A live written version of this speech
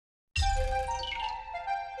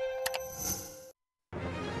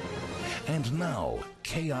And now,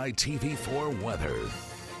 KITV4 weather.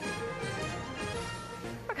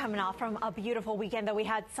 Coming off from a beautiful weekend, though we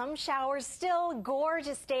had some showers. Still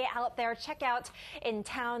gorgeous day out there. Check out in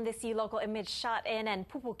town this local image shot in, and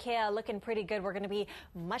Pupukea looking pretty good. We're going to be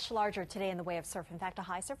much larger today in the way of surf. In fact, a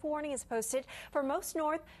high surf warning is posted for most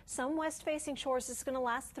north, some west facing shores. This is going to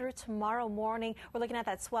last through tomorrow morning. We're looking at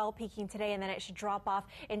that swell peaking today, and then it should drop off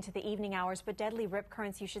into the evening hours. But deadly rip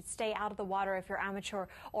currents, you should stay out of the water if you're amateur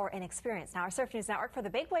or inexperienced. Now, our Surf News Network for the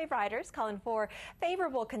big wave riders calling for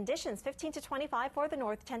favorable conditions, 15 to 25 for the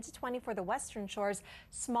north, 10 to 20 for the western shores,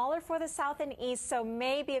 smaller for the south and east. So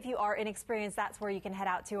maybe if you are inexperienced, that's where you can head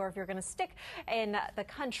out to, or if you're going to stick in the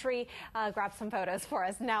country, grab some photos for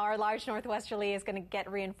us. Now, our large northwesterly is going to get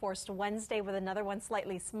reinforced Wednesday with another one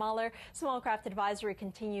slightly smaller. Small craft advisory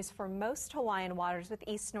continues for most Hawaiian waters with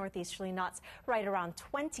east-northeasterly knots right around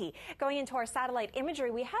 20. Going into our satellite imagery,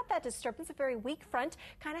 we had that disturbance, a very weak front,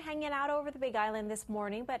 kind of hanging out over the Big Island this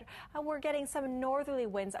morning, but we're getting some northerly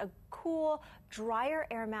winds, a cool, drier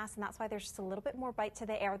air mass, and that's why there's just a little bit more bite to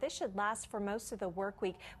the air. This should last for most of the work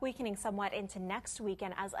week, weakening somewhat into next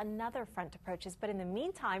weekend as another front approaches. But in the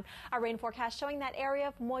meantime, our rain forecast showing that area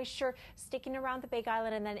of moisture sticking around the Big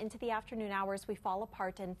Island, and then into the afternoon hours we fall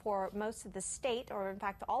apart, and for most of the state, or in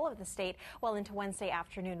fact all of the state, well into Wednesday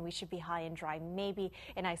afternoon we should be high and dry, maybe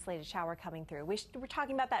an isolated shower coming through. We're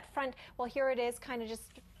talking about that front. Well, here it is, kind of just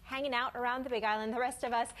hanging out around the Big Island. The rest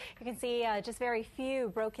of us, you can see just very few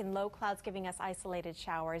broken low clouds giving us isolated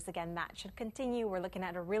showers. Again, that should continue. We're looking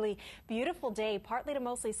at a really beautiful day, partly to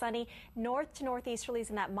mostly sunny. North to northeasterlies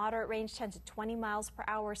in that moderate range, 10 to 20 miles per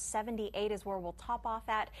hour. 78 is where we'll top off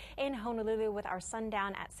at in Honolulu with our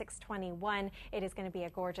sundown at 6:21. It is going to be a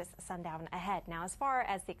gorgeous sundown ahead. Now, as far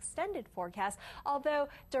as the extended forecast, although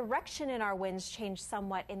direction in our winds change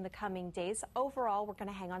somewhat in the coming days, overall we're going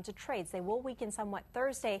to hang on to trades. They will weaken somewhat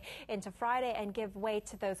Thursday into Friday and give way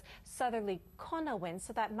to those southerly Kona winds,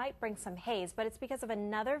 so that might bring some haze, but it's because of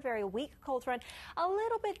another very weak cold front. A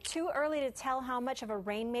little bit too early to tell how much of a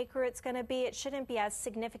rainmaker it's going to be. It shouldn't be as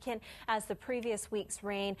significant as the previous week's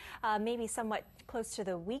rain, maybe somewhat close to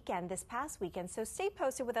the weekend, this past weekend. So stay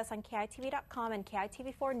posted with us on KITV.com and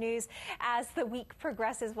KITV4 News as the week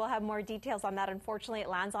progresses. We'll have more details on that. Unfortunately, it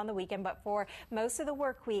lands on the weekend, but for most of the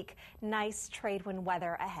work week, nice trade wind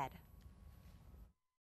weather ahead.